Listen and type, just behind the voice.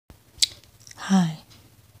Hi,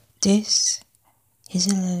 this is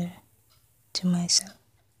a letter to myself.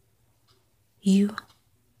 You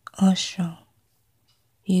are strong.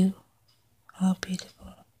 You are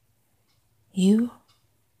beautiful. You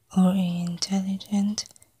are an intelligent,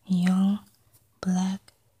 young,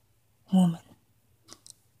 black woman.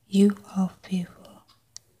 You are fearful.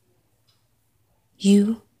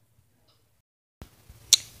 You.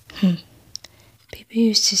 People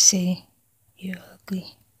used to say you're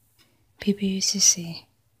ugly. People used to say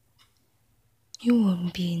you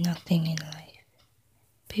won't be nothing in life.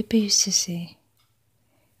 People used to say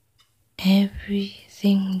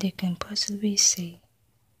everything they can possibly say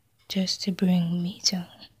just to bring me down.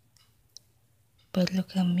 But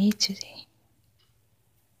look at me today,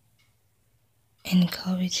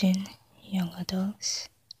 encouraging young adults,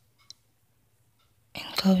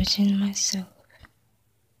 encouraging myself,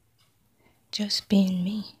 just being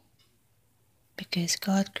me, because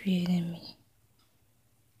God created me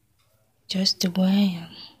just the way I am,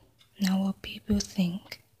 not what people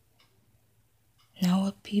think, not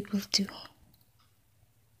what people do,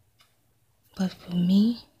 but for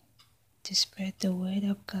me to spread the word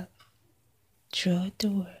of God throughout the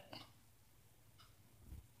world,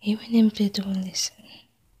 even if they don't listen,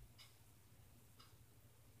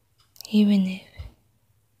 even if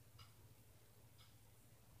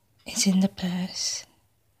it's in the past,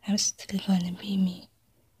 I'm still gonna be me.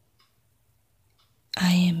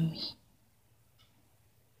 I am me.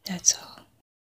 That's all.